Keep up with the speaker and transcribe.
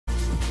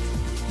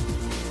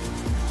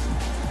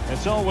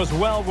It's always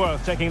well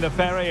worth taking the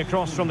ferry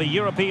across from the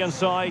European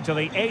side to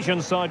the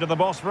Asian side of the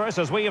Bosphorus,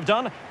 as we have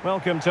done.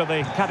 Welcome to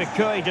the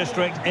Kadıköy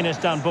district in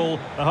Istanbul,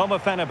 the home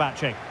of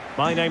Fenerbahce.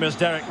 My name is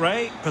Derek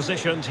Ray,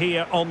 positioned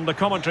here on the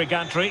commentary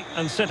gantry,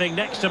 and sitting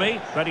next to me,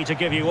 ready to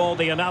give you all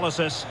the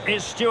analysis,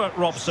 is Stuart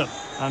Robson.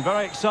 I'm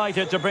very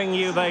excited to bring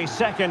you the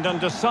second and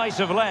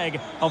decisive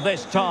leg of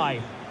this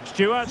tie.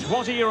 Stuart,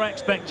 what are your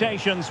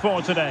expectations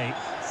for today?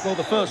 Well,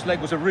 the first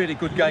leg was a really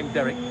good game,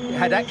 Derek. It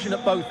had action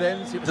at both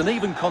ends, it was an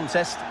even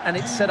contest, and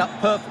it's set up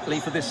perfectly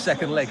for this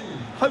second leg.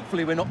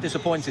 Hopefully we're not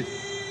disappointed.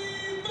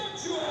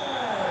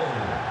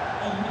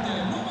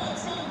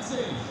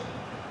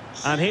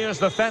 And here's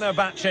the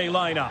Fenerbahce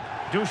lineup.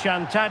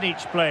 Dusan Tadic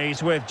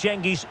plays with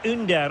Cengiz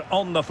Ünder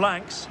on the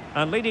flanks.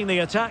 And leading the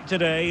attack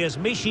today is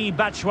Michy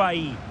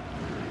Batshuayi.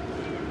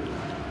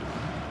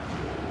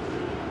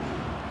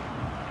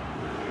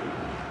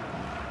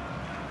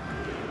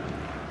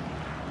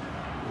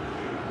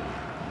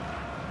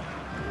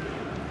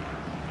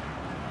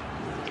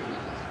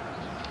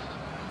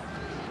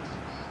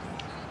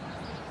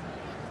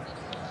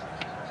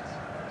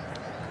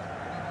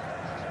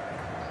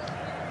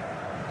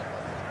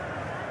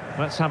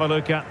 Let's have a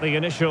look at the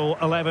initial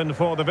 11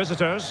 for the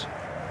visitors.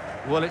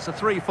 Well, it's a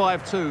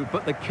 3-5-2,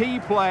 but the key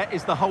player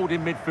is the holding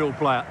midfield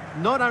player.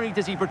 Not only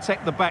does he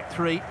protect the back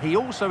three, he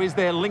also is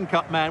their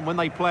link-up man when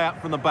they play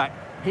out from the back.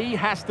 He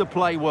has to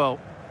play well.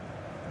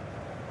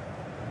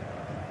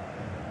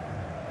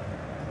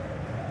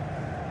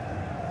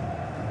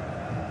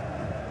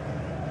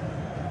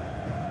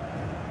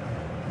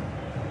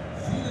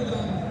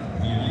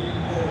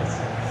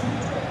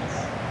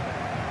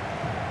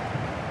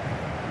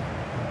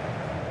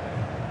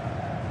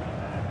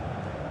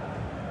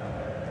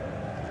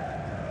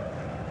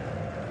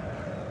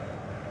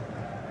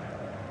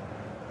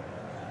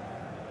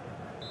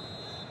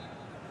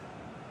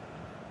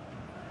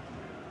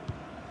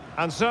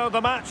 And so the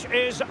match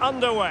is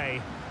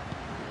underway.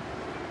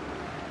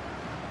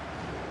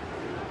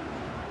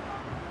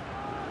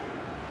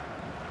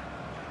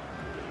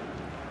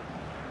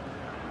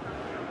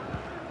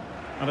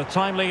 And a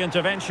timely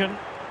intervention.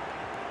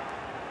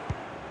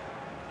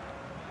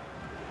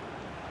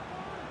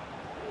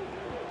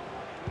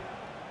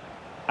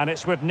 And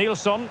it's with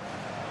Nilsson.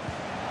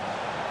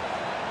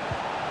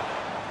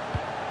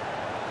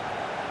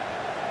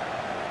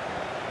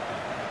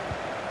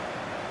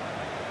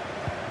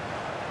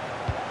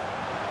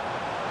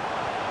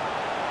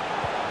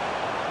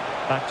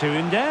 Back to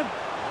Ünder.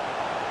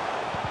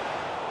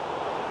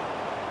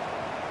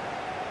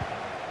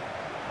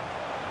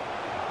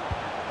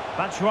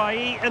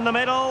 Batshuayi in the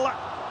middle.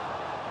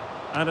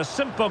 And a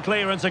simple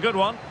clearance, a good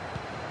one.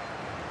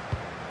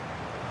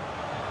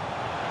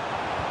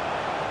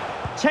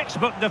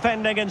 Textbook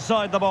defending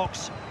inside the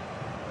box.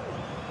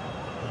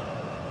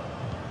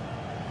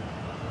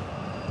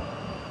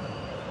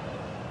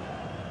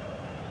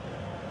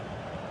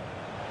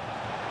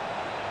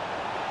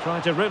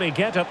 Trying to really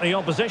get at the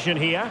opposition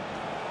here.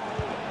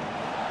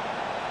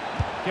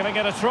 Giving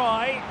it a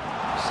try.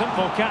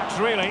 Simple catch,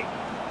 really.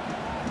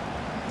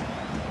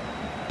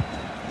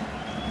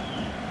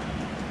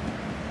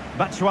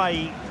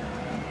 Batshuayi.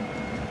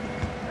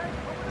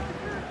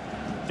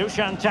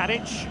 Dusan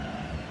Tadic.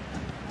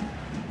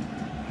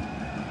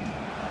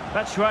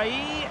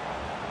 Batshuayi.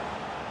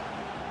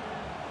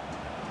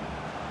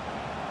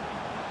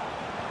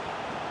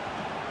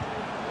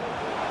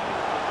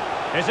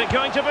 Is it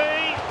going to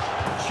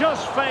be?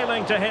 Just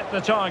failing to hit the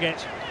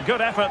target.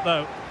 Good effort,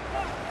 though.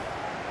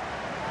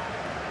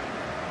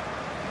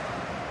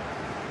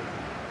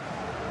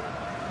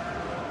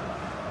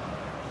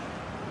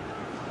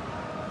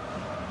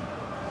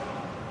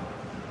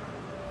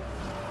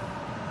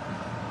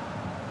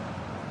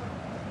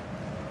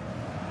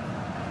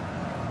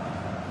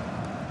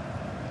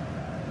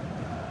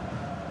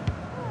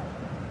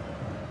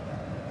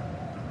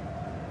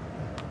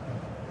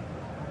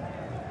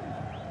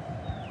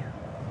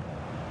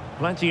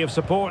 Plenty of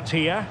support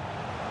here.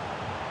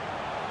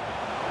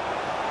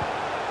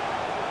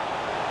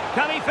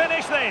 Can he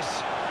finish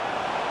this?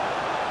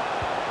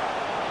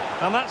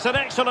 And that's an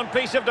excellent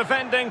piece of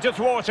defending to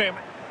thwart him.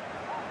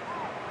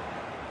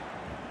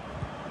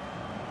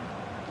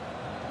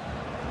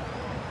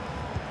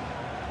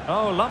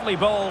 Oh, lovely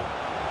ball.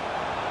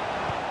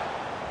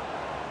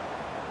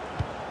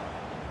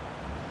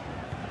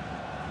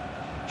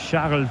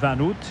 Charles Van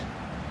Hout.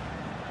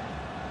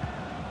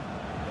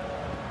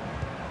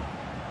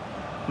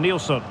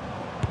 Nilsson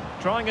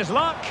trying his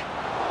luck,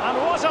 and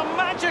what a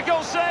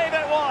magical save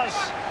it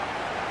was!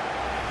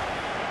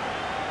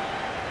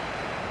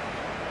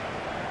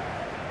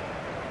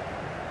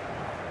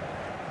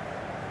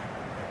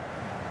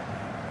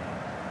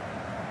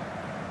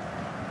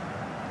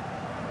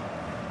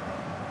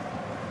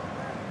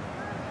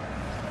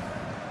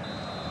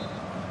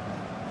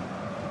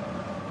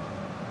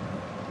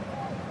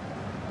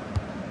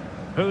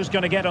 Who's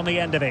going to get on the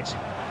end of it?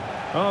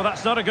 Oh,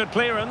 that's not a good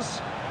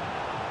clearance.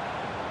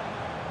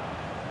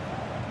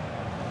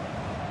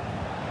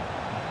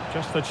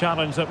 Just the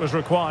challenge that was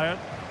required.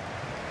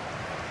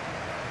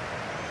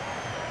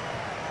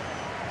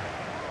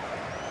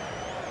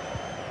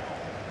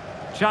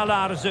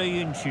 Çalar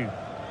Söyüncü.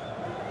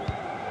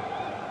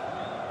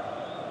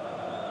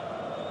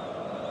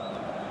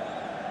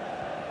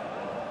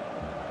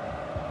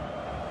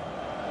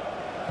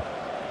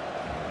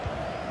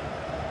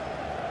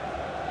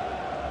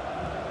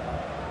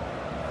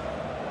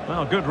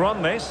 Well, good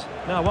run this.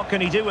 Now what can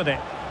he do with it?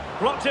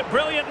 Blocked it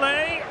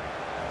brilliantly.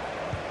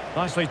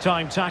 Nicely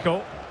timed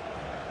tackle.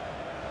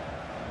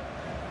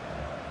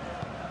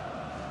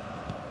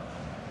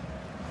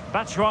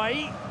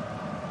 Batshuayi.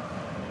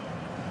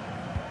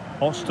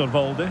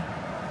 Osterwolde.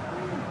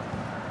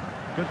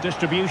 Good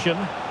distribution.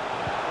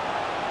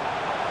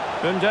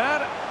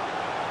 Under.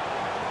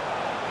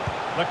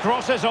 The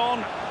cross is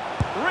on.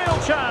 Real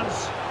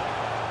chance.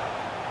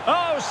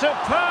 Oh,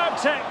 superb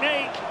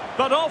technique,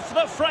 but off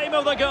the frame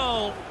of the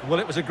goal. Well,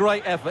 it was a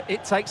great effort.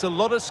 It takes a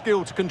lot of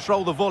skill to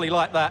control the volley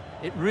like that.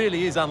 It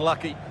really is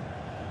unlucky.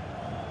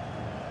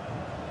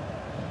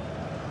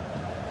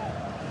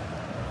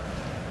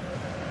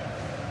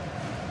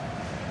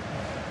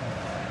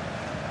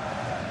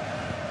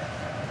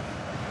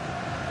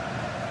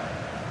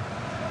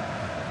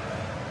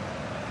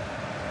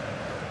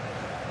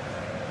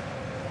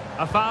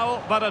 A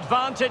foul, but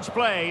advantage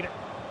played.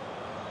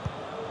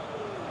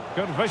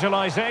 Good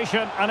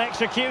visualisation and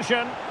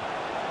execution.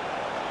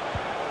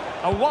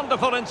 A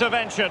wonderful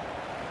intervention.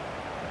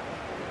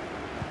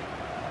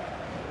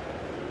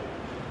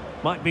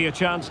 Might be a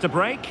chance to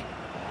break.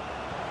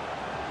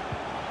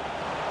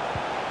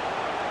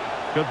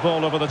 Good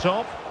ball over the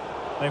top.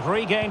 They've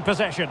regained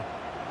possession.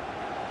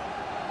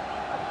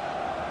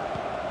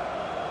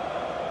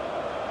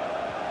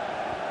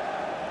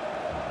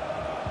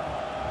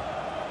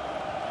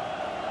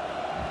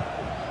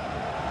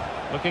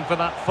 Looking for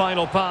that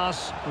final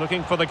pass,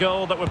 looking for the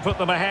goal that would put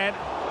them ahead.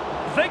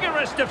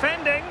 Vigorous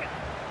defending.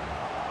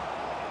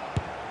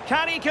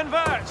 Can he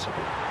convert?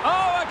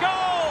 Oh, a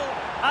goal!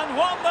 And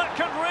one that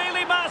could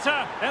really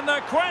matter in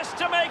the quest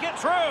to make it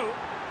through.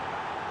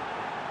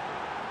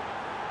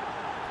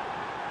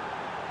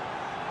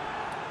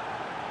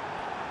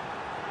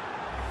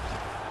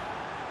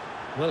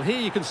 Well,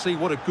 here you can see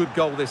what a good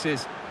goal this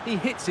is. He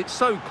hits it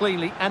so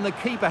cleanly and the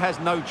keeper has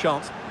no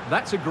chance.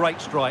 That's a great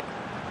strike.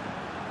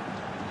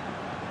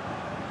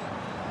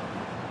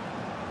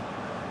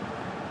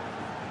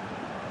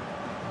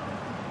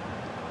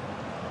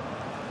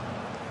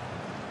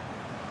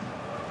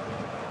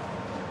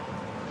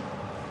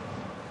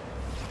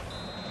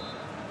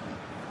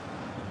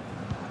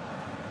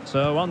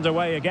 So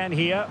underway again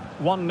here,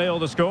 1-0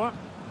 the score.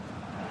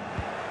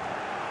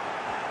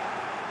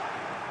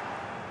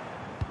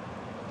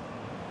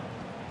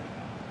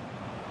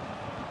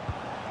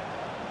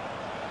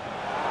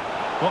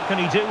 What can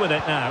he do with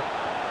it now?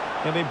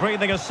 He'll be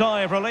breathing a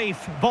sigh of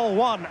relief. Ball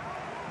one.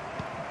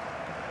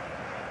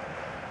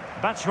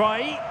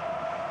 Batshuayi.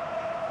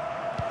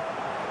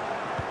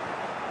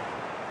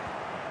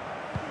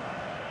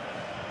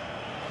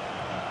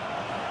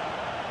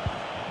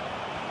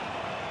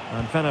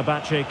 And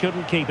Fenerbahce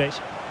couldn't keep it.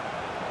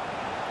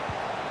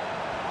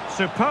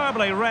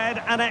 Superbly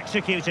read and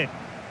executed.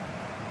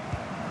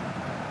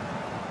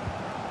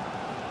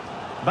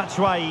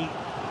 Batshuayi.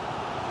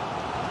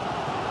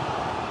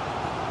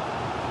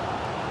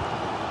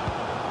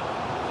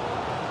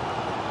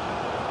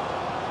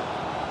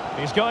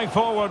 He's going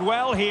forward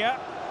well here.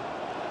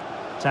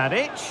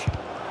 Tadic.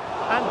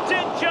 And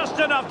did just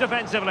enough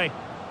defensively.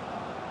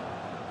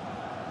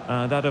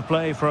 And out of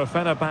play for a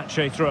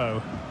Fenerbahce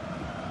throw.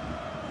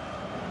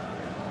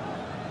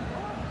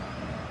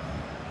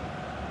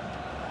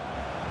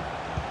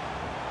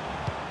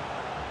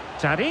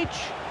 Tadic,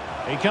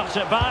 he cuts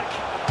it back,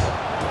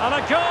 and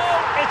a goal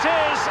it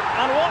is,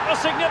 and what a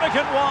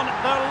significant one.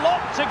 They're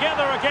locked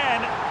together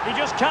again. You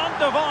just can't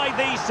divide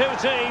these two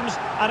teams,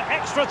 and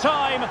extra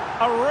time,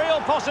 a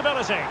real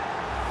possibility.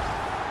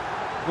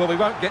 Well, we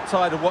won't get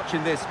tired of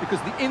watching this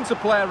because the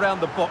interplay around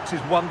the box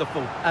is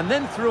wonderful. And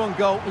then through on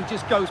goal, he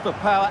just goes for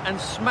power and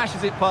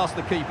smashes it past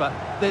the keeper.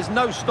 There's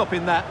no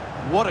stopping that.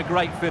 What a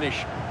great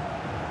finish.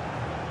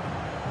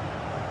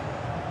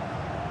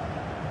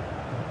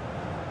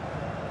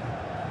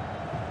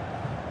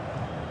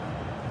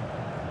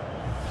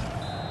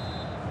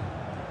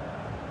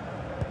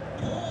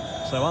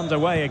 So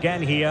underway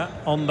again here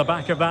on the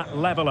back of that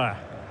leveller.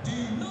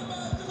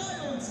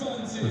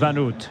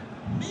 Vanut.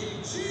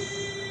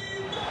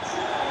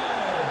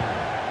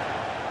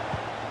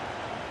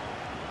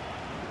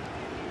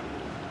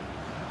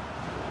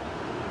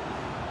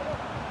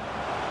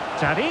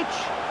 Tadic.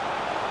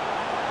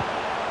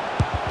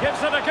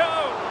 Gives it a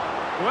go.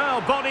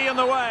 Well, body in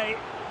the way.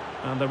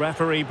 And the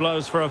referee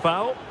blows for a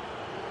foul.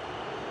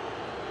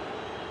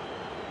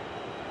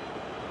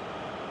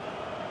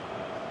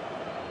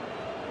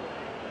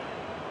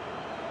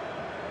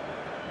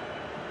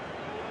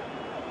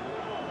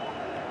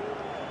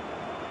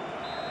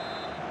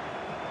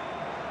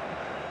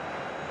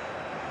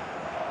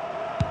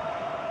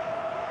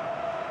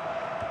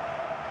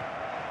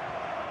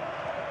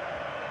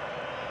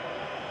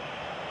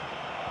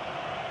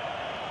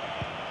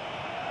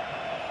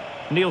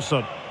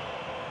 Nielsen.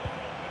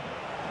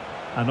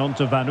 And on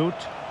to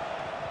Vanut.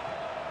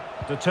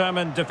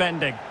 Determined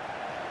defending.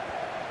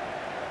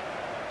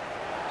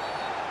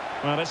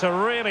 Well, it's a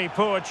really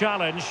poor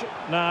challenge.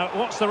 Now,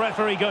 what's the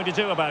referee going to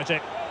do about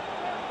it?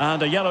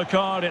 And a yellow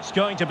card it's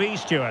going to be,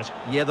 Stuart.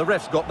 Yeah, the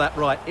ref's got that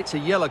right. It's a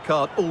yellow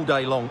card all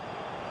day long.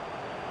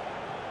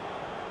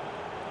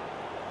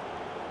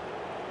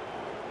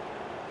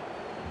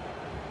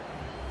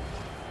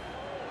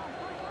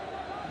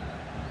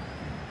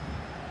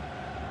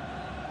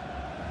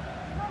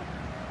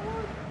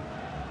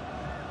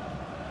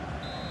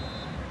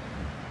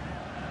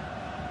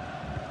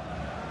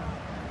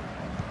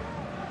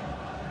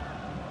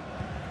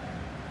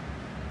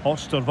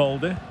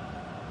 Osterwolde.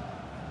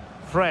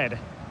 Fred.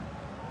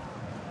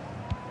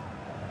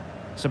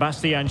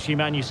 Sebastian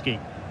Szymanski.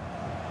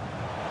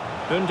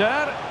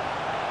 Under.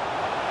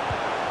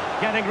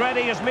 Getting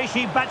ready is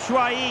Michy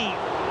Batshuayi.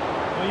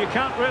 Well, you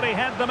can't really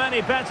head them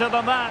any better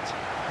than that.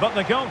 But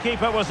the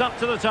goalkeeper was up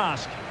to the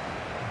task.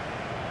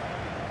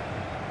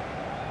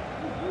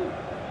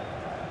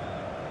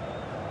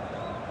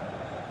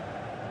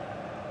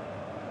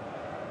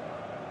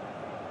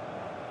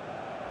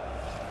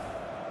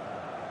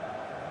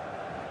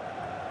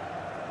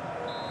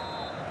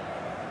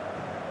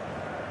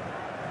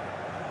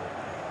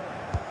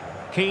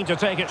 Keen to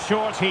take it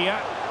short here.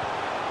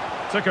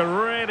 Took a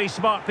really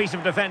smart piece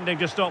of defending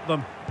to stop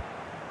them.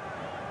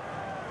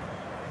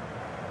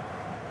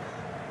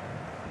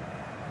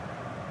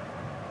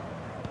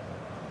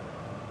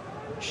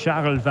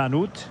 Charles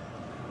Vanut.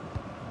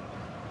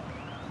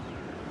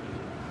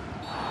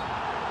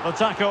 The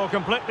tackle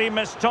completely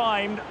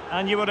mistimed,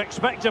 and you would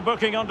expect a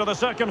booking under the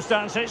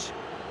circumstances.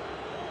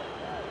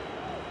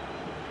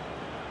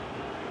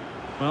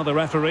 Well, the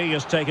referee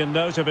has taken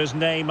note of his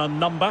name and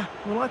number.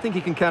 Well, I think he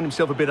can count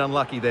himself a bit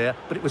unlucky there,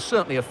 but it was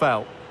certainly a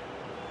foul.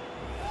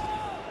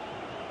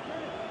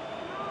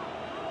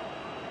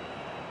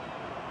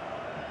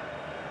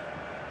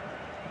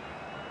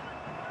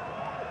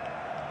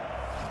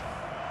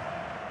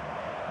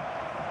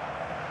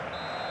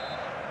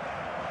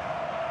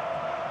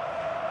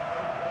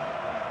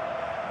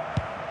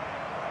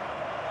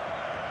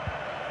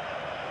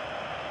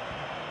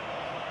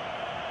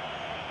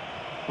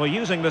 Well,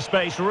 using the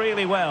space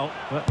really well,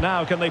 but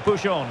now can they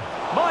push on?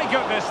 My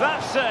goodness,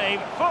 that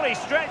save! Fully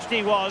stretched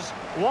he was.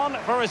 One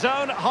for his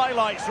own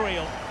highlights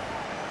reel.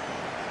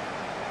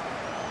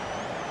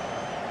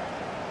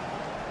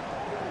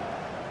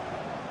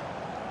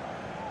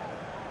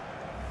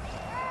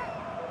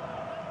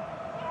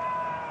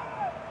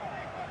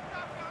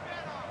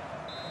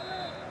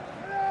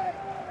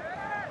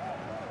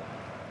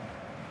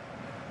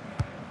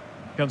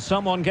 Can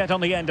someone get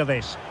on the end of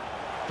this?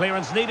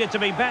 Clearance needed to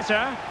be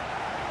better.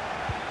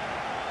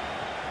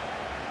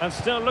 And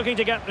still looking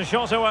to get the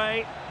shot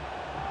away.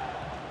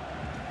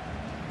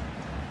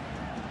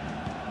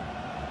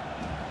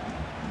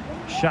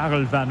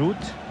 Charles Vanut.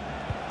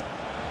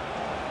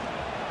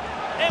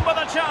 In with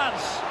a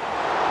chance.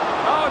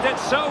 Oh, did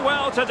so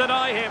well to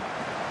deny him.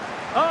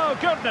 Oh,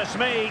 goodness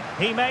me.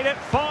 He made it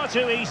far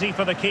too easy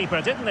for the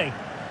keeper, didn't he?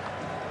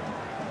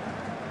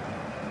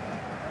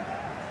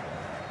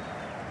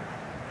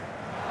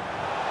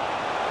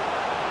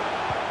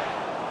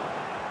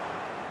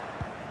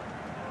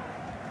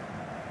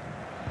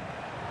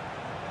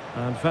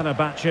 And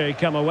Fenerbahce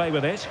come away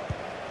with it.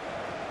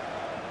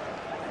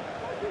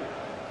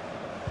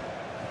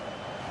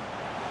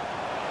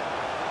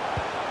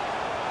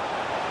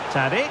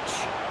 Tadic.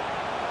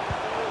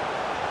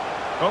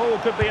 Oh,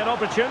 could be an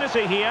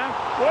opportunity here.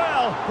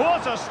 Well,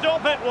 what a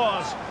stop it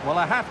was. Well,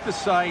 I have to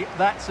say,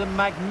 that's a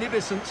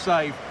magnificent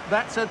save.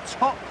 That's a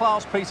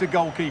top-class piece of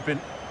goalkeeping.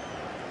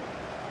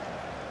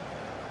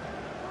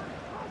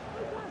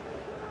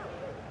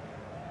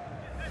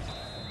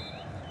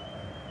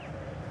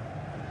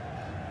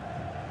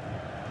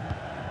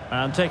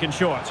 And taken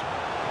short.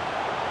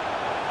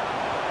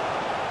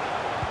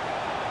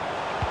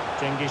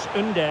 Cengiz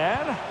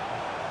Ünder.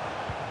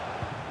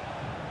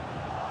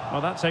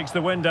 Well, that takes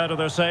the wind out of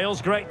their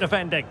sails. Great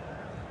defending.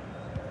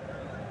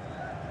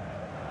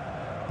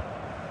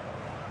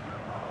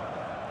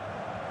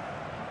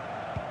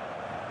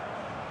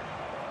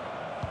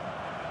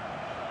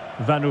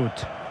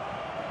 Vanut.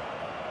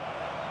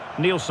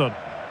 Nielsen.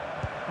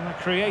 And a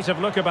creative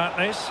look about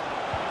this.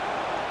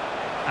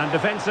 And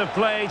defensive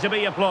play to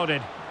be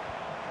applauded.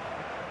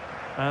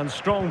 And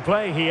strong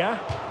play here.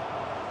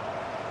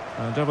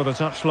 And over the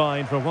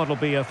touchline for what will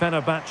be a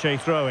Fenerbahce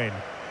throw-in.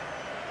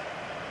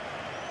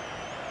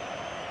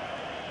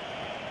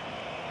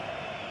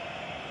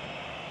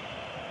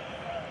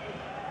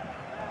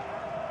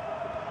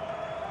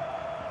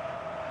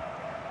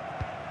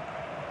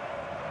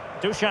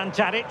 Dusan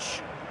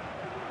Tadic.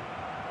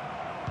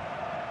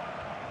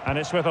 And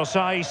it's with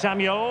Osayi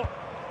Samuel.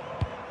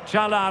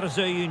 Çağlar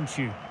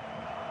Söyüncü.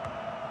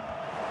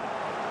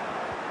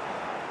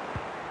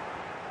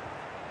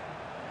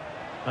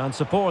 And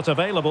support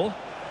available.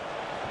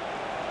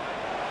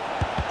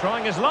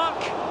 Trying his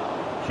luck.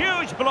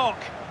 Huge block.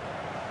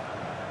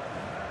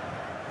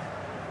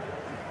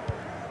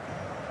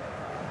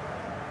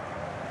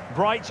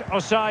 Bright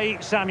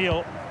Osai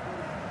Samuel.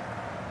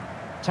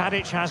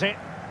 Tadic has it.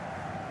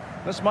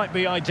 This might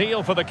be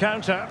ideal for the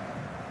counter.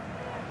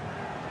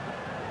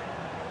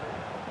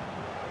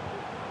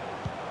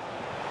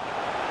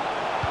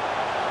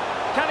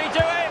 Can he do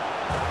it?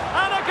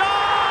 And a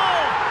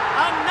goal!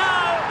 And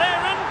now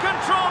they're in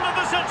control of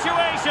the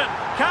situation.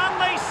 Can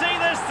they see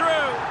this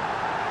through?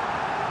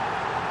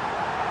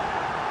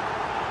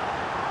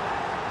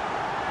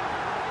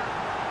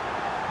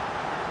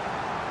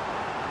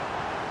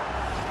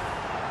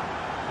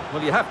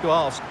 Well, you have to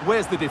ask,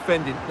 where's the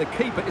defending? The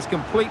keeper is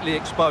completely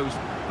exposed,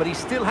 but he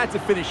still had to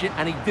finish it,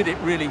 and he did it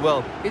really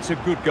well. It's a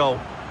good goal.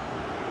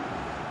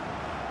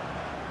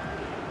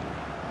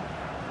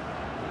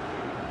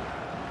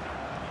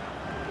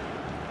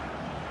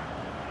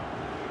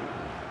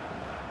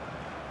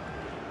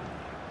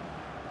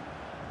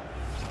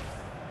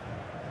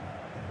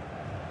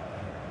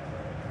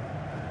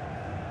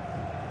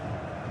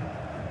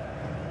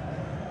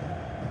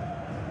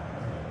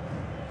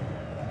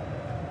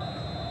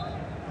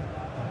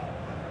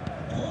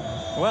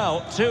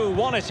 Well,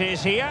 2-1 it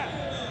is here.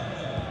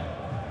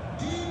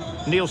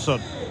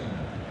 Nielsen.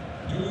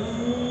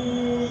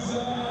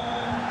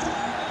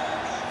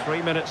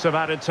 3 minutes of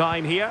added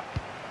time here.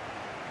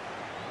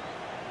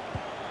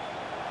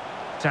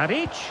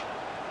 Tadic.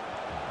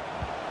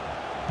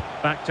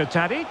 Back to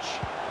Tadic.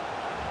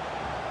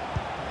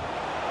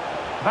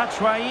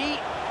 Batshuayi.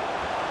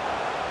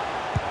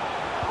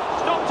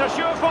 Stopped a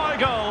surefire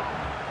goal.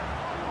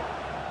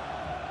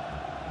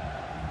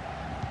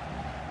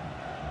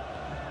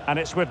 And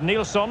it's with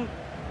Nielsen.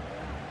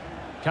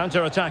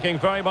 Counter-attacking,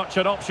 very much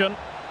an option.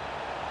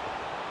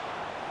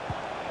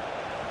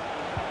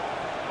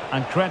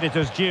 And credit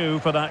is due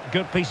for that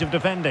good piece of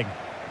defending.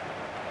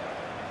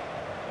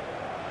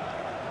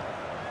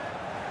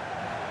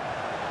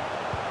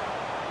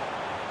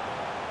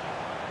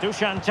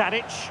 Dusan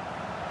Tadic.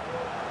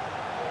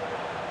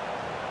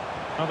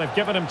 Well, they've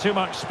given him too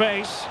much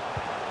space.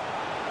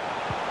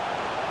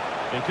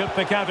 He could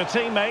pick out a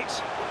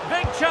teammate.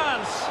 Big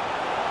chance!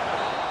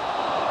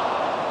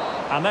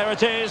 And there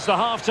it is, the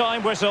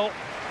half-time whistle.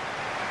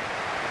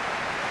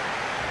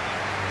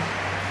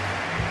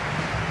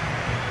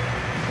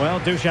 Well,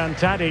 Dusan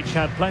Tadic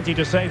had plenty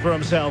to say for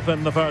himself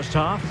in the first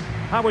half.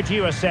 How would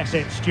you assess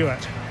it,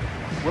 Stuart?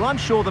 Well, I'm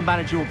sure the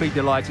manager will be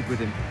delighted with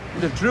him.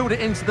 Would have drilled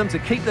it into them to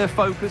keep their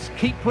focus,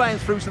 keep playing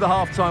through to the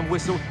half-time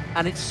whistle,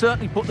 and it's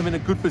certainly put them in a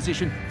good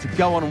position to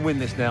go on and win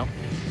this now.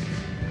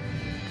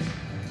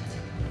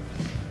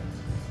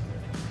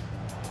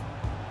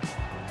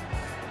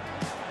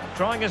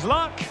 Trying his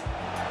luck.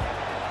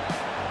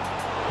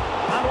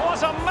 And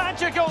what a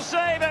magical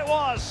save it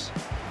was!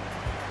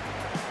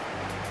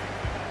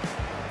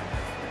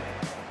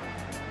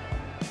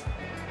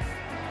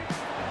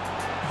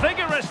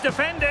 Vigorous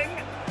defending.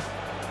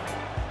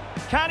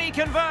 Can he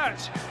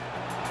convert?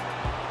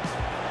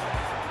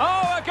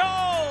 Oh, a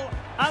goal!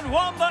 And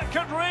one that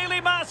could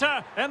really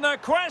matter in the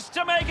quest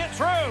to make it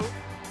through.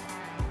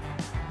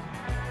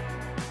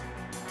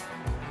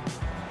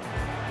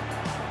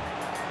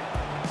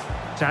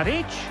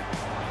 Tadic.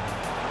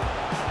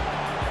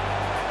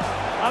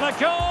 And a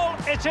goal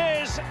it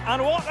is,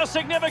 and what a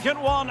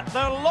significant one.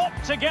 They're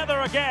locked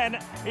together again.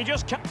 He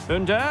just can't...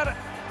 Under.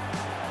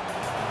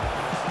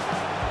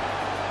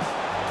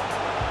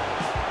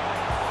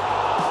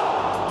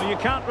 Well, you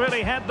can't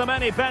really head them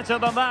any better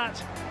than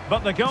that,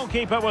 but the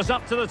goalkeeper was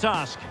up to the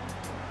task.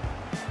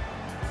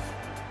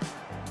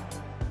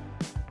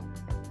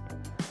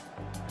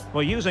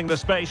 Well, using the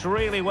space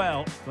really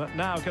well, but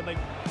now can they...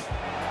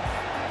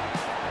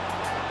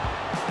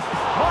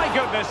 My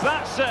goodness,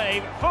 that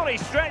save, fully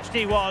stretched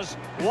he was.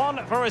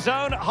 One for his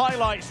own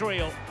highlights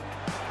reel.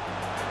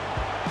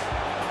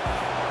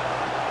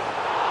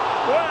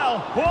 Well,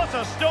 what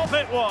a stop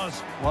it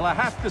was. Well, I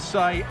have to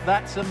say,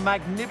 that's a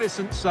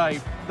magnificent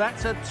save.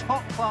 That's a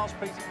top-class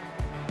piece.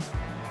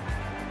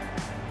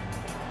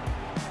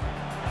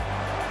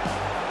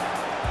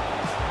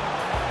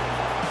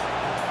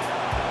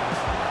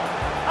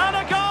 And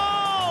a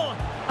goal!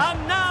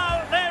 And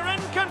now they're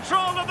in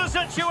control of the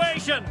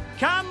situation.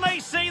 Can they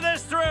see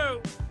this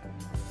through?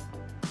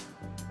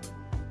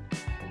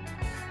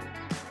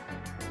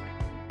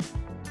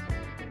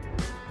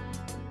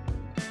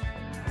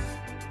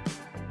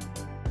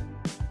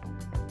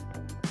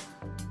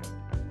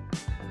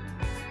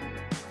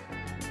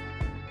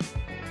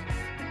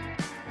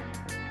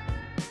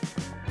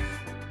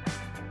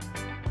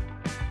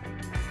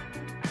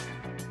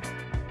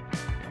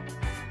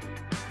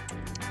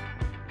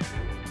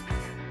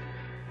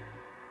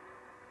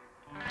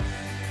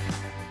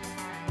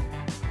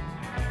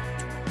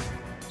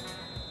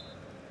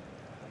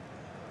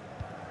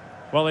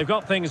 Well, they've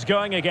got things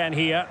going again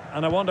here,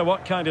 and I wonder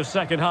what kind of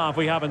second half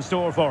we have in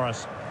store for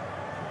us.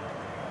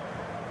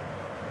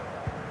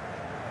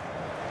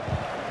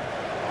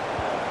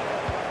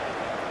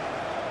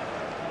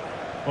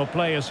 Well,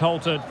 play is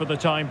halted for the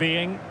time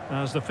being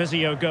as the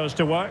physio goes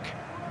to work.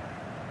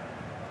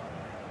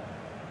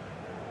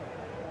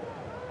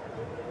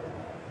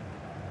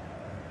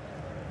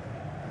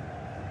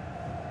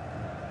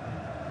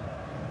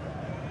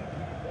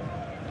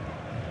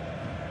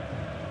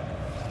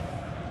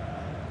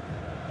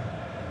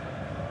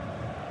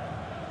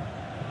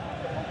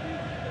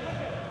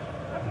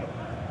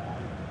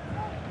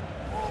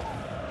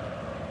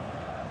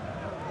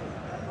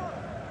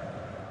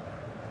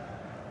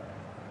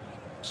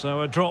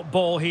 So a drop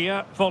ball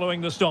here following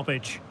the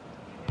stoppage.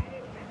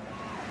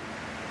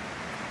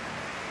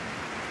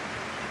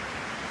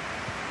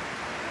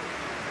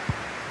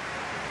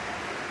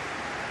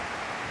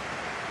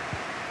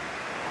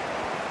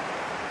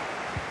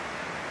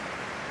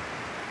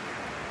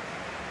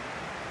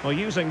 Well,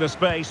 using the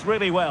space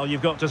really well,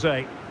 you've got to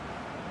say.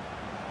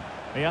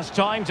 He has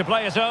time to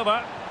play it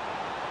over.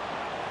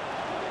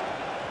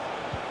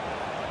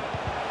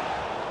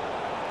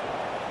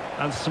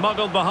 And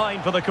smuggled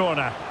behind for the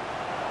corner.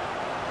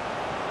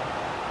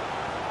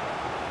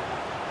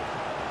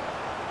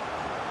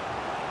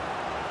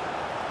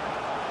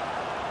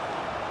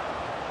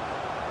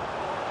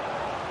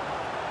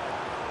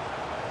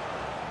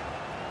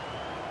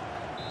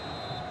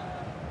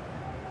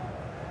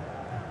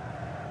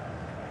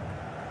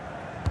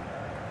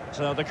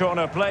 So the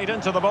corner played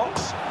into the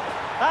box.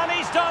 And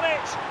he's done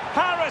it!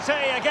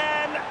 Parity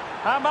again!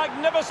 A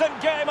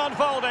magnificent game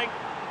unfolding.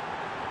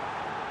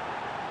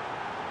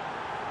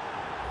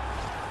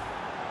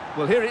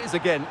 Well, here it is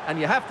again, and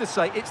you have to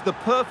say it's the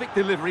perfect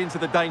delivery into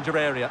the danger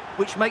area,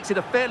 which makes it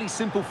a fairly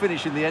simple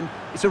finish in the end.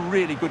 It's a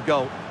really good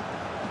goal.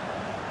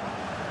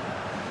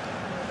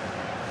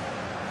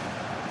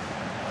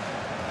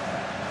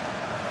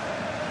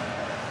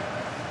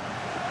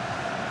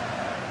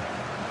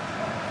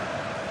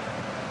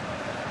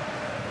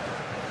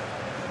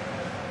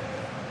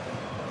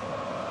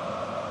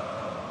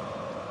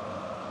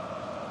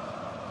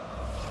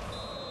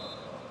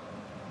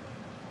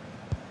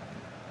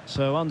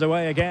 So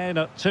underway again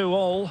at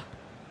 2-2.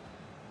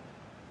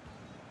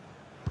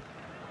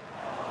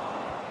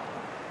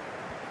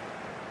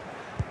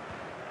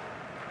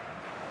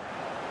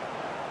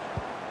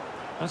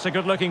 That's a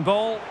good-looking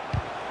ball.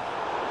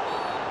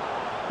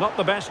 Not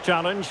the best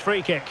challenge,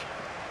 free kick.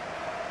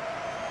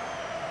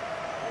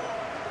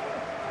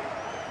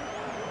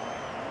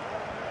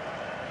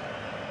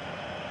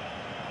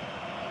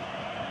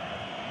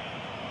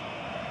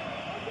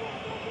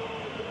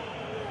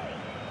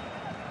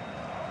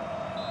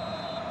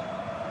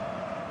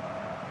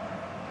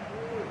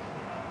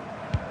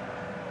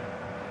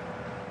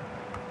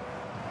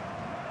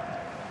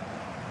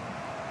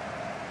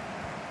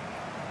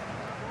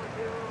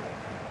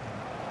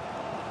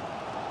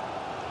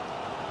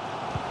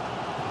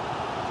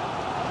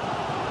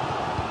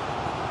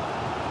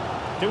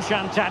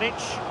 Dusan Tadic.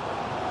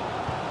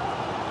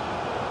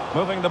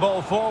 Moving the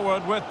ball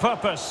forward with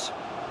purpose.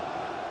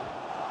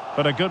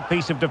 But a good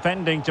piece of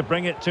defending to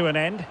bring it to an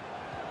end.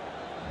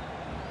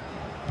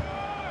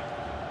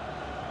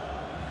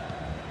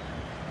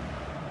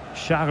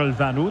 Charles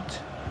Van Hout.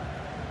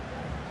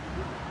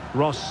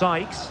 Ross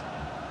Sykes.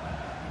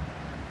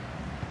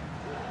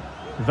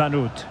 Van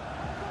Hout.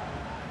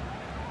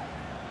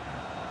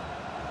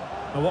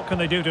 Well, what can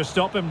they do to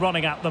stop him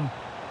running at them?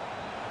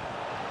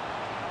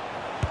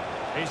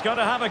 He's got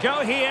to have a go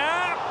here.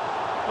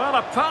 Well,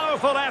 a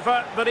powerful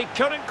effort, but he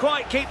couldn't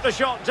quite keep the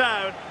shot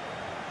down.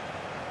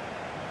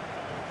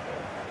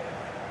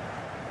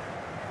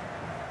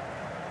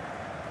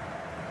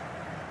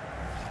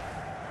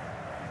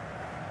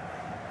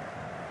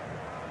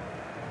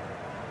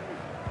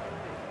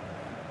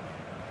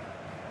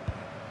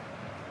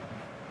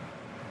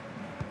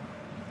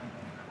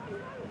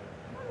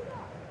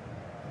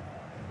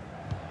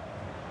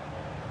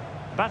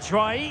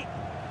 Batshuayi.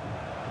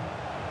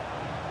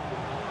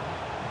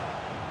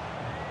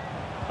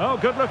 Oh,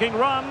 good-looking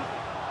run.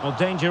 Well,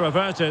 danger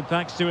averted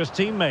thanks to his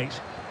teammate.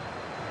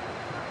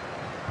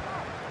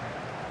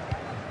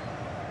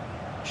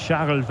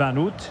 Charles Van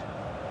Hout.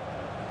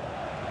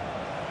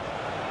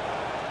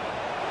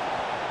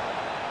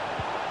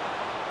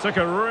 Took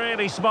a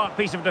really smart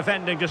piece of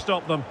defending to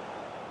stop them.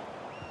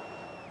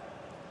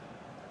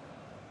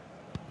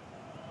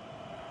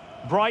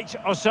 Bright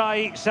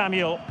Osai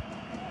Samuel.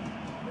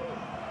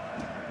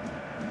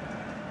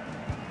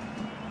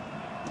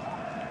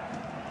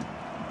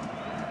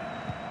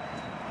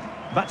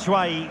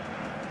 Batshuayi.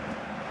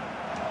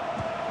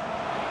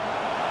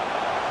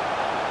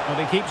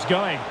 Well, he keeps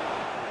going.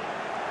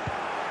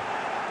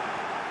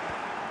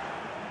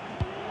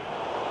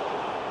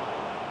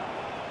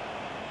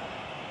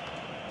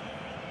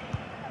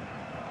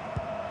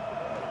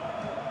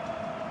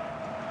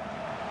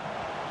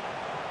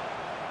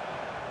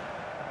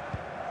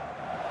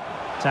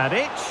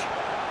 Tadic.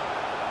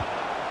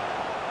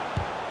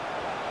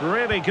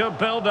 Really good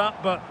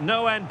build-up, but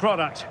no end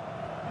product.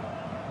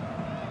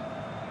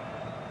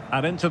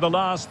 And into the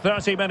last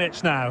 30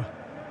 minutes now.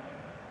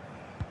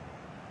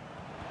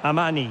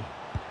 Amani.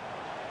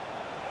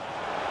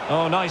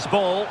 Oh, nice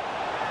ball.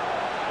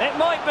 It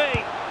might be.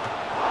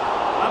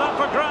 And up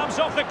for grabs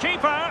off the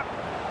keeper.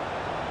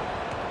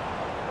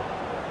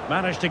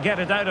 Managed to get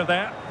it out of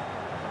there.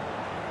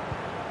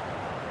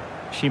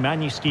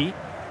 Szymański.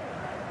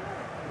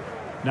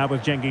 Now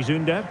with Cengiz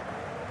Ünder.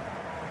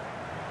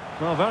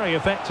 Well, very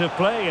effective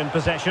play in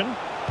possession.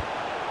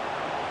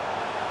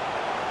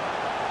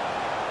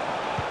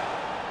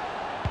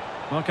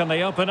 Well, can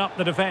they open up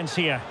the defence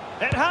here?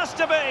 It has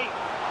to be!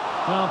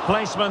 Well,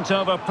 placement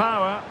over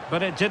power,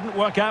 but it didn't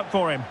work out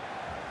for him.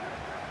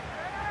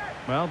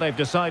 Well, they've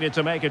decided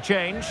to make a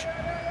change.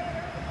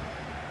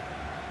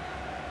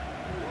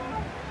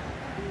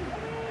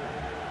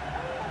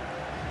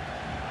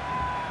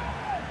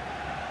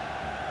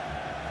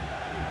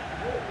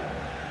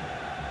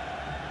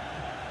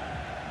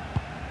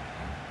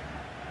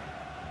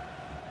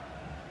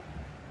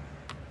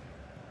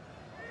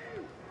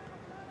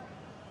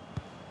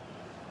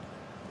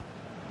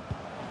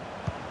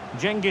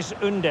 Cengiz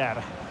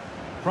Ünder.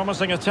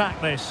 Promising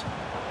attack, this.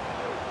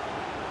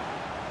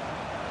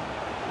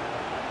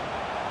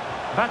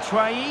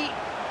 Batshuayi.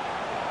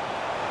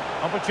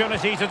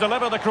 Opportunity to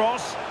deliver the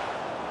cross.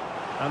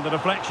 And the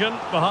deflection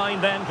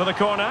behind then for the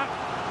corner.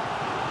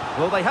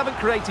 Well, they haven't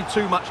created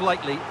too much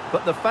lately,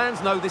 but the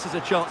fans know this is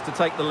a chance to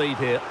take the lead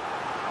here.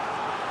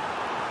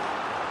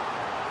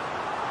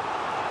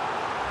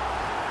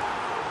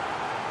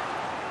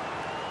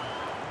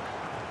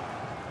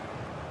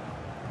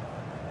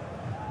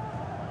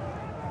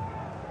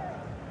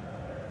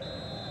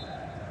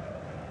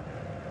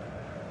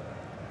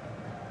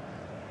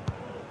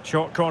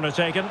 Short corner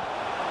taken.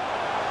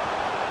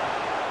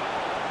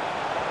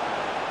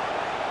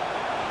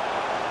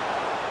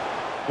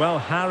 Well,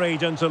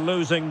 harried into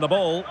losing the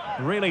ball.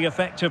 Really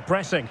effective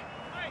pressing.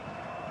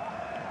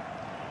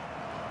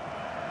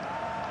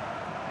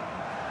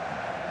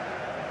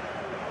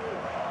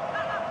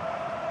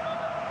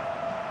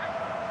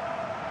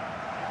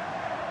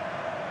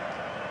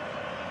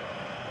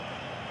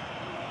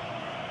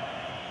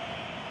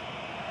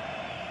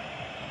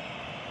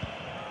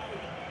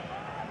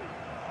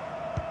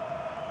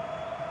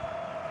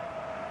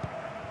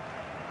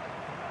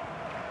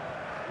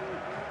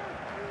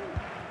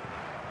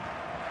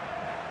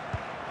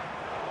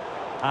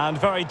 And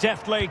very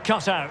deftly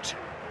cut out.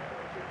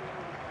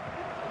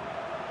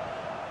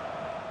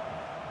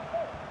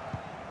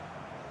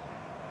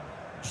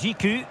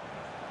 Sukru.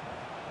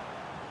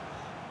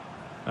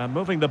 And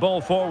moving the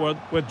ball forward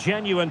with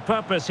genuine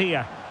purpose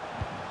here.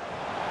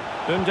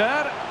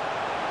 Ünder.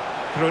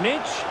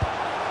 Krunic.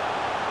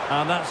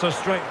 And that's a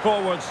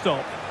straightforward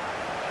stop.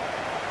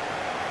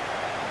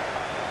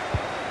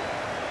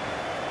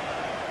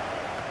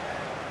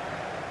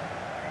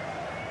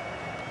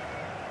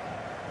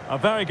 A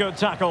very good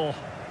tackle.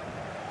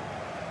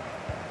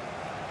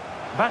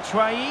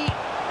 Batshuayi,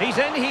 he's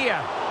in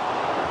here.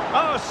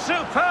 Oh,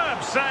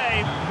 superb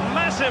save.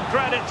 Massive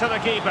credit to the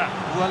keeper.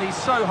 Well, he's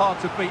so hard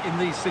to beat in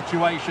these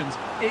situations.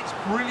 It's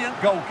brilliant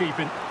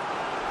goalkeeping.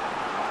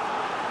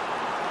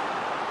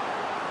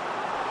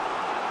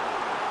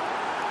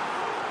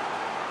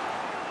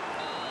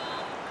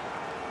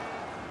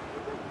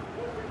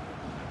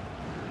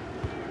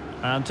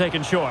 And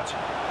taken short.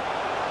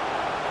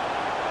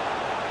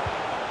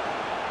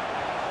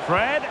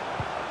 Fred.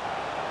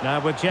 Now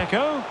with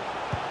Dzeko.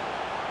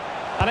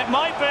 And it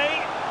might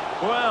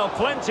be. Well,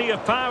 plenty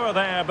of power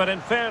there, but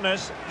in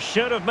fairness,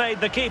 should have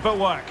made the keeper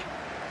work.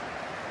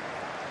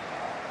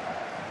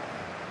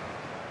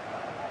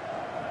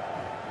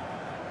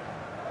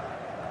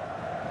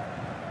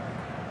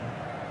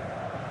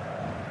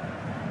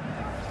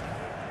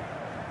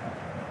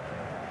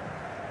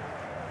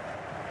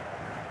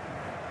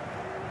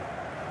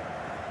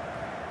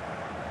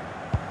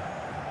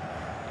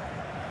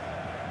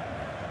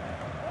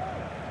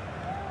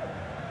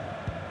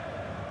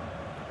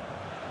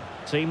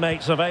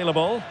 Teammates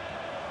available.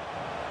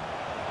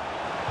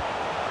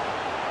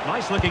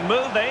 Nice looking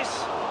move,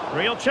 this.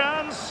 Real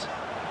chance.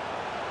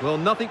 Well,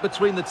 nothing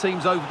between the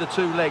teams over the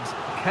two legs.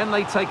 Can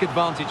they take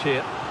advantage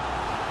here?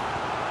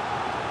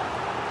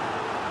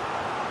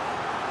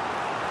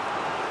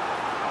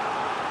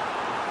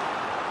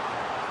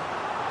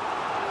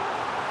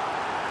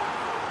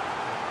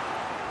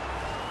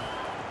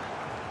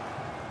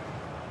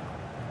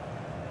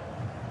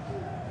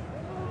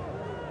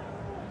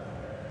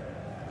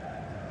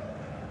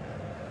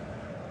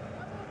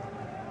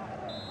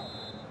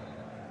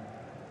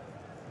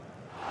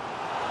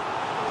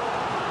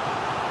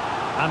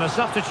 And a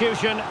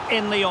substitution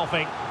in the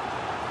offing.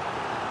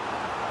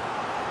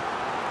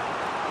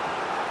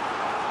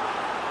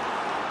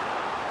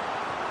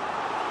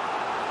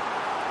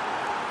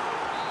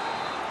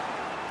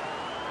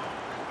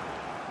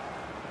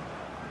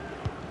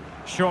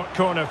 Short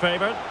corner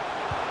favoured.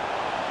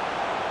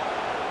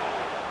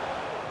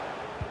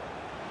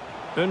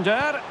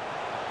 Ünder.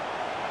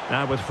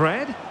 Now with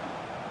Fred.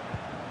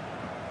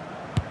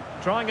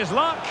 Trying his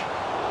luck.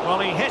 Well,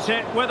 he hit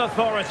it with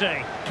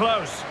authority.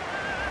 Close.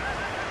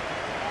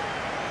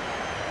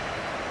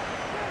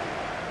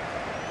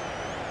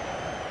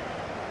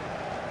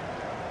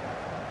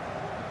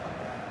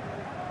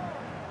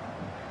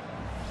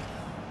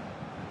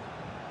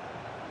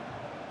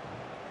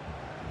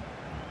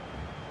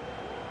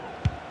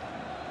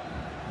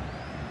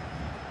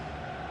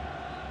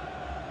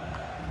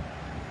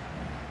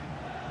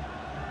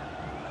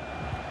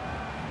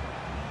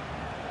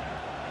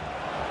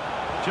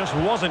 Just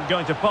wasn't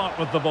going to part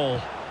with the ball.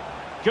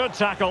 Good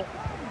tackle.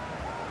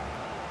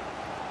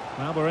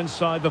 Now we're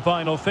inside the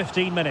final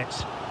 15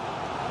 minutes.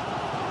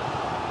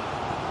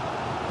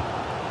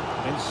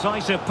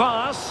 Incisive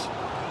pass.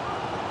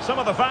 some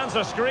of the fans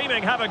are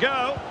screaming, have a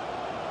go.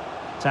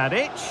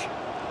 Tadic.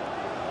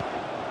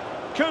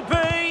 Could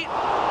be.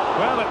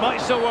 Well, it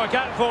might still work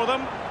out for them.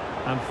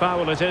 And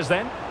foul it is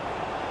then.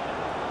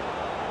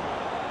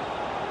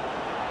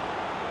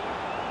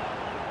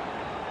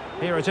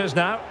 Here it is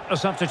now, a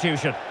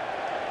substitution.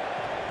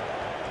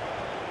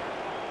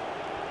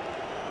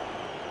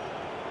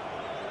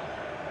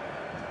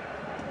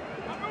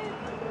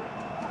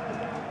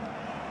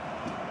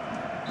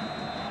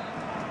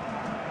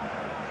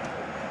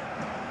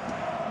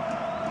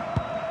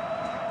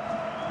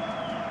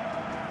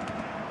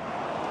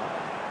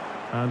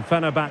 And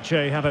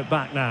Fenerbahce have it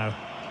back now.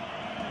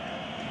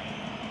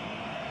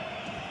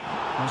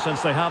 And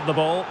since they have the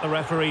ball, the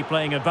referee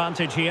playing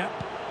advantage here.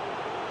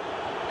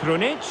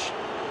 Krunic.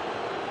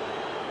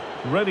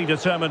 Really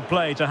determined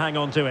play to hang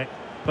on to it.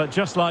 But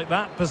just like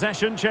that,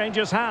 possession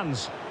changes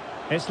hands.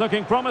 It's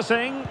looking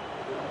promising.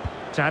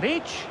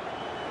 Tadic.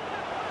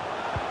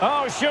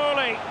 Oh,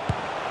 surely.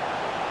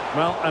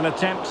 Well, an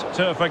attempt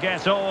to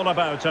forget all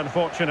about,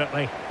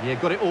 unfortunately. Yeah,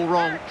 got it all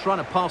wrong. Trying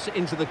to pass it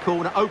into the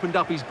corner, opened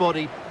up his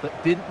body,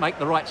 but didn't make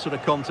the right sort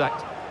of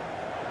contact.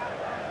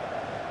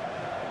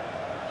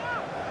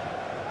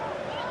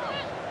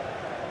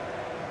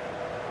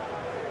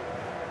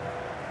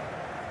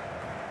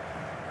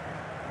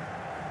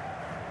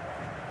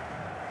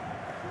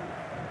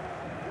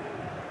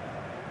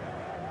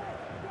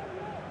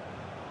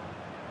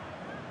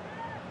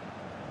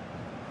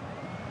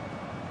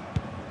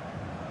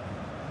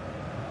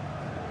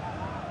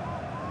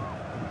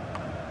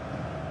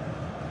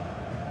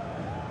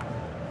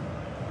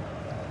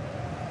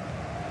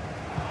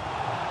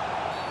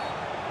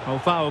 Oh,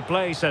 foul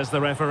play, says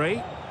the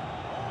referee.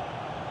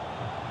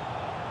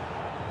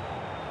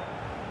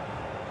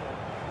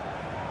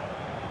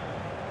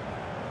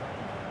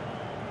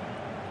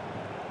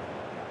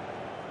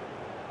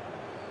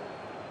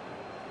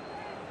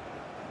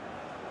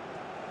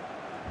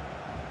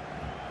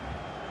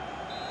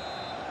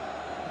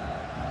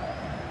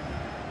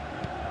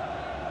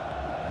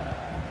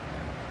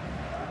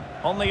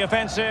 On the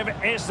offensive,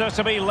 is there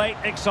to be late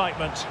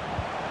excitement?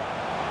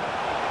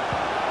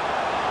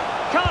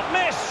 Can't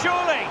miss,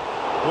 surely.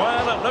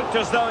 Well, it looked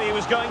as though he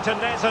was going to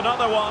net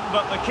another one,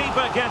 but the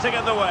keeper getting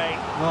in the way.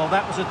 Well,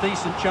 that was a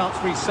decent chance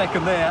for his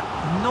second there.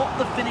 Not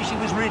the finish he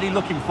was really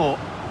looking for.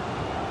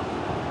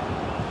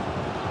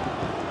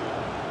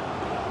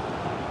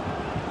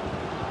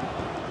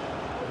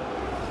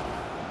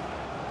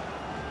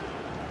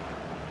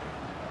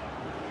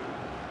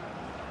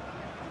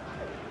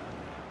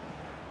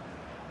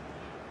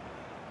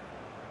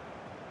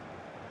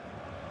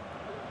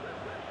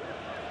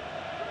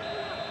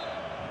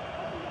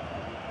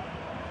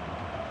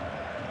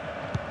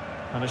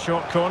 And a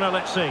short corner,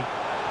 let's see.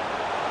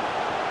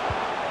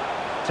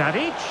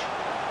 Tadic.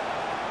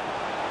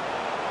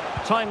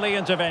 Timely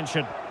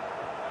intervention.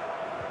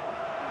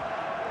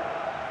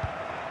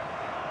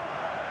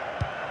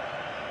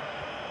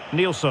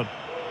 Nielsen.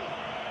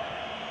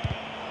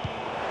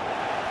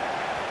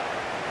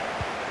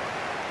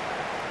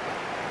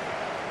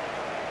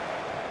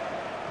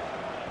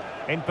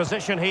 In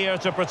position here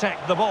to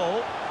protect the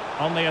ball.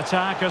 On the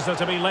attack, is there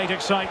to be late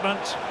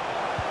excitement?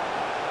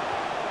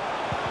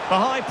 The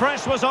high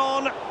press was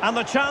on, and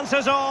the chance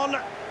is on.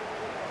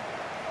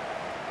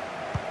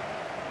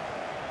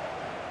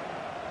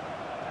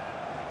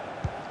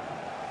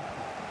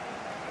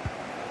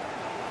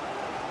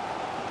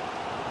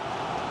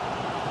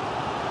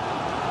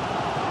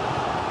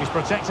 He's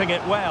protecting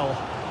it well.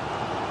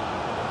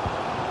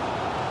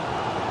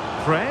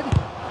 Fred.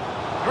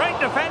 Great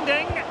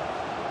defending.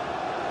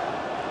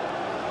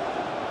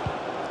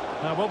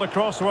 Now, will the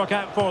cross work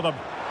out for them?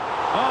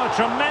 Oh,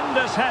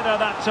 tremendous header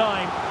that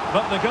time.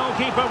 But the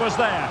goalkeeper was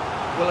there.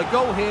 Well, a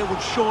goal here would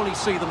surely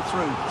see them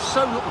through.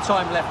 So little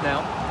time left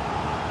now.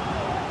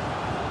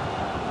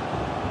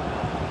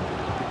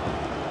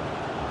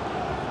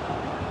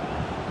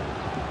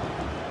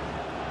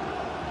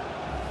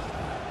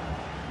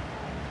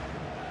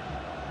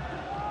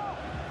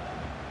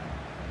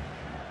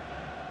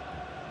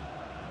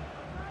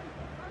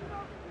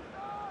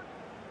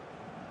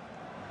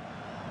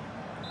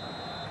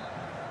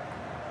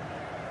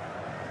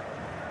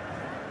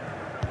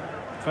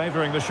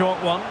 Favouring the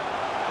short one.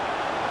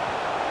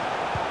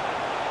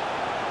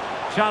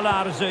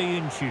 Çağlar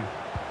Söyüncü.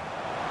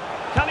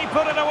 Can he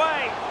put it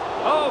away?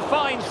 Oh,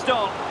 fine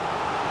stop.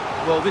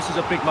 Well, this is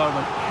a big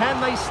moment. Can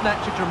they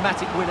snatch a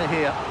dramatic winner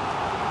here?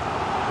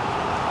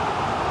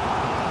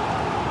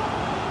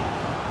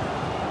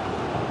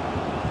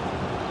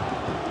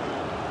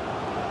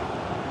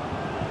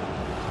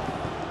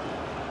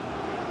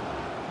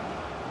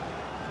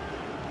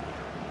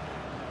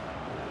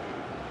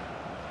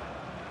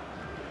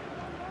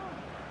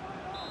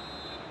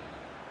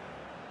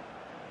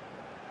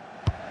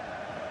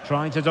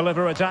 Trying to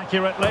deliver it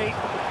accurately.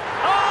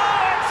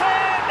 Oh, it's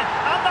in!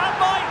 And that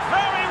might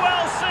very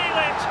well seal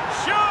it.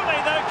 Surely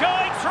they're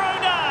going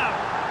through now.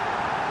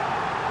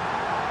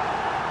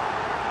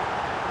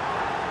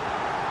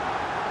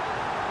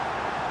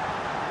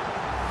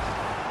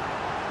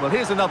 Well,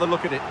 here's another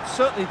look at it.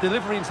 Certainly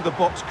delivery into the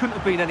box couldn't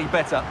have been any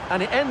better,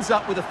 and it ends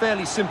up with a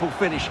fairly simple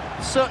finish.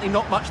 Certainly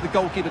not much the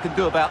goalkeeper can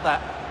do about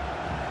that.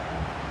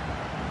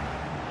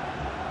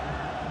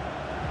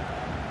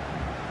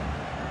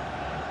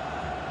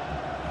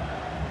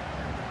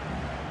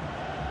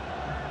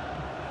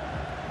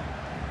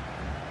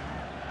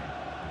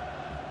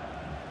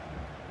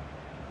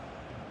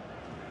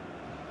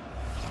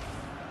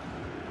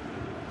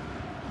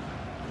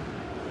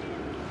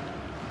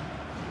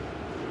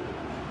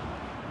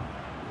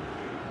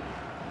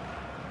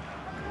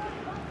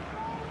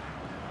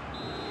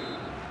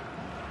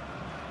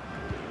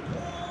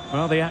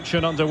 Well, the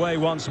action underway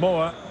once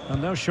more,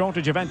 and no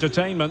shortage of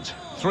entertainment.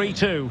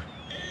 3-2.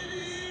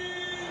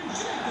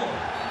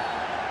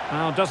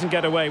 Now doesn't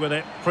get away with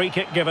it. Free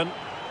kick given.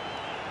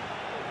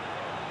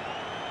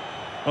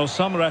 Well,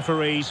 some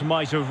referees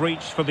might have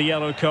reached for the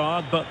yellow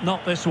card, but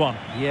not this one.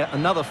 Yeah,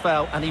 another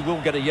foul, and he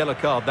will get a yellow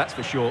card, that's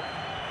for sure.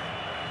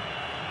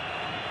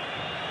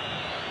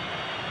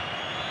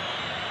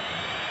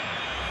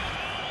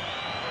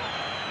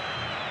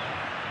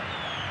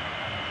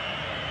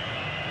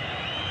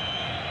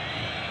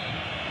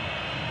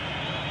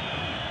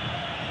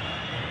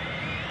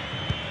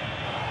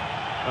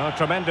 Oh,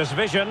 tremendous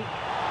vision,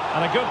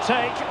 and a good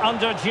take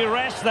under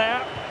duress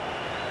there.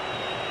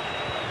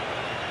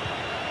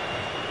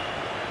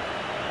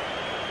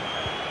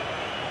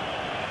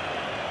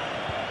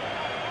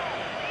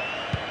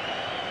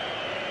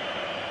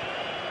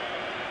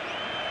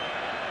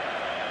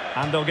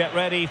 And they'll get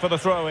ready for the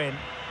throw-in.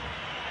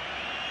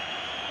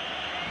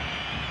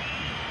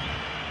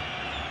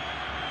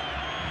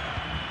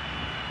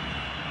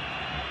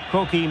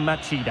 Koki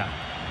Machida.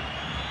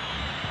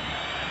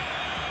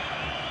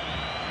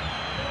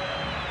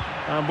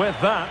 And with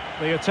that,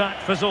 the attack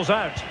fizzles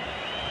out.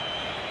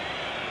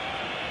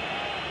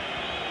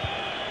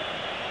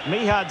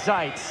 Mihad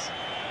Zaitz.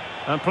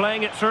 And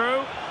playing it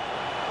through.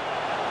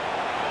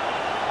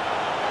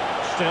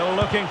 Still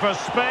looking for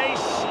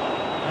space.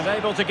 And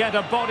able to get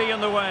a body in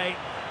the way.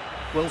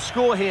 Well,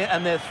 score here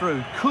and they're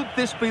through. Could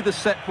this be the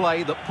set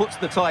play that puts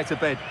the tie to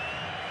bed?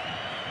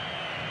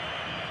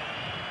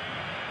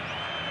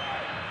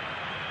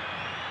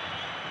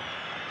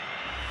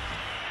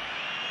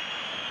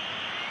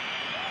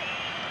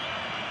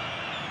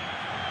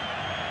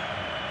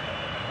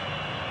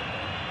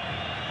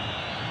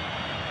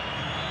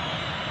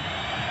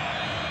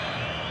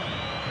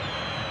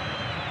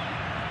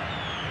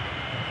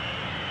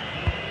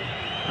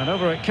 And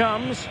over it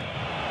comes,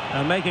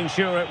 and making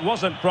sure it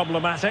wasn't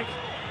problematic.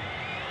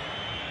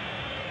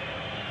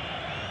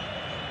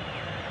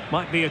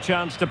 Might be a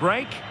chance to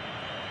break.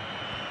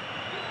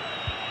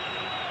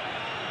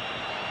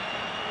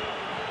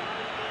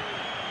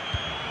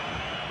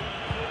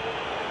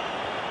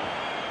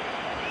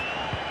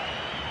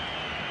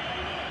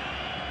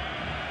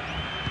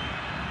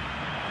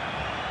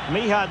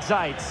 Mihad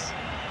Zaitz.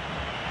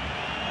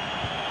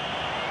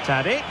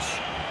 Tadic.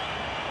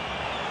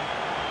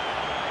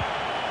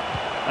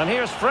 And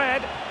here's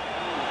Fred.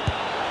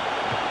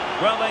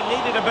 Well, they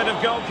needed a bit of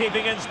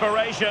goalkeeping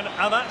inspiration,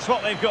 and that's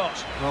what they've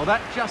got. Well,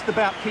 that just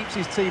about keeps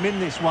his team in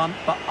this one,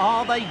 but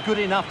are they good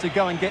enough to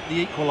go and get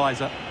the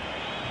equaliser?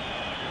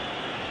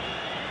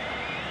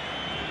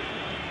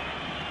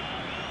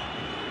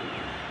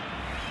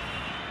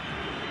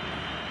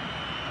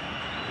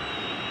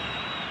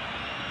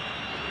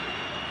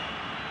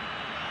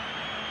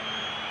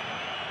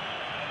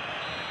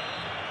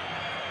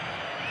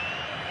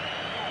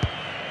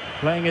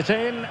 Playing it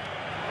in.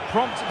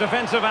 Prompt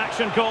defensive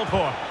action called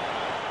for.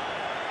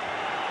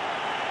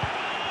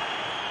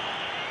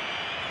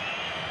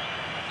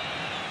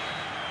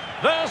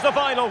 There's the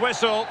final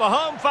whistle. The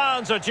home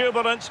fans are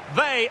jubilant.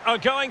 They are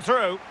going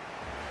through.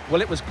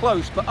 Well, it was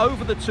close, but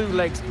over the two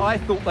legs, I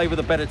thought they were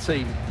the better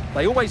team.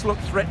 They always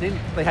looked threatening,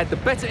 they had the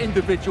better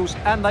individuals,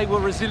 and they were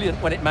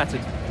resilient when it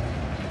mattered.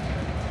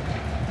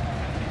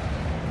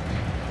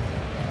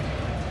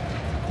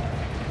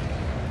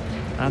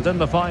 And in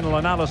the final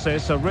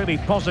analysis, a really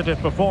positive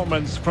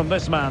performance from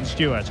this man,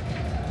 Stuart.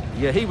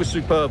 Yeah, he was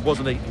superb,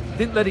 wasn't he?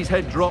 Didn't let his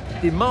head drop,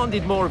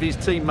 demanded more of his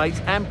teammates,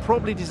 and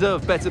probably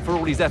deserved better for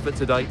all his effort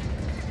today.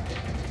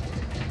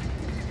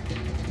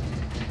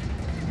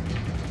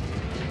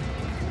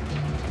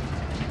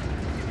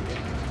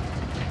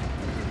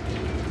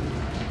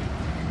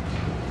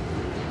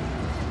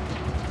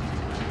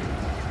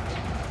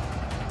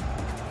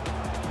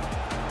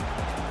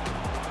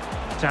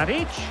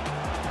 Tadic.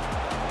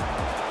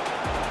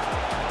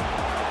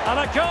 And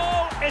a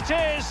goal it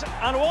is,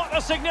 and what a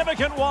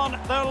significant one.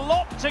 They're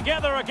locked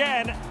together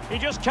again. You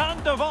just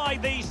can't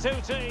divide these two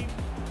teams.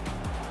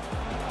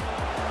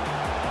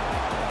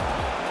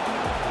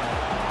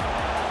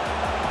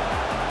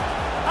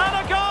 And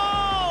a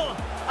goal!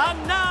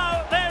 And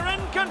now they're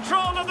in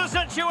control of the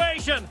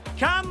situation.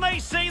 Can they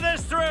see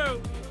this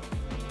through?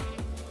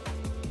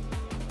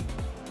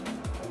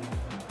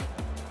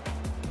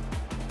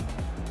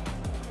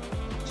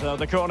 So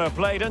the corner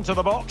played into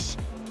the box.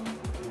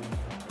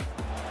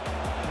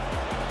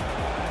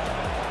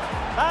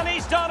 And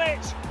he's done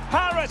it!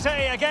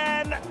 Parity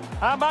again.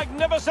 A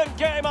magnificent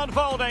game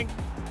unfolding.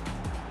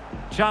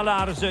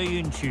 Çalar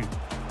Söyüncü.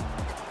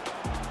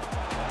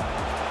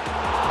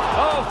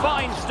 Oh,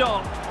 fine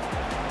stop.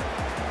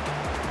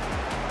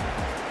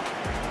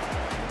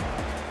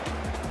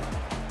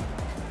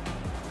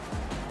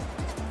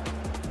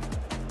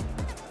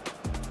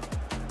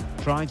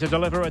 Trying to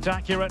deliver it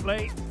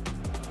accurately.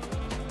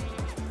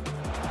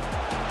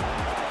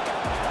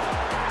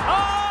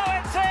 Oh,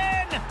 it's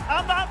in!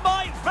 And that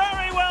might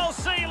very well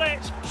seal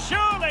it.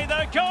 Surely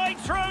they're going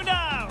through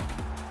now.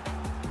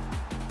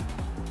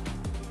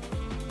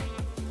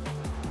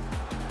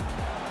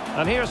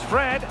 And here's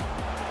Fred.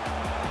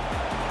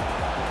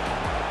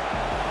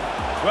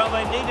 Well,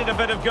 they needed a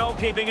bit of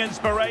goalkeeping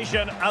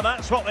inspiration, and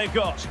that's what they've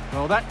got.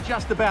 Well, that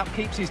just about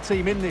keeps his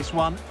team in this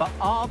one, but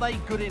are they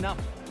good enough?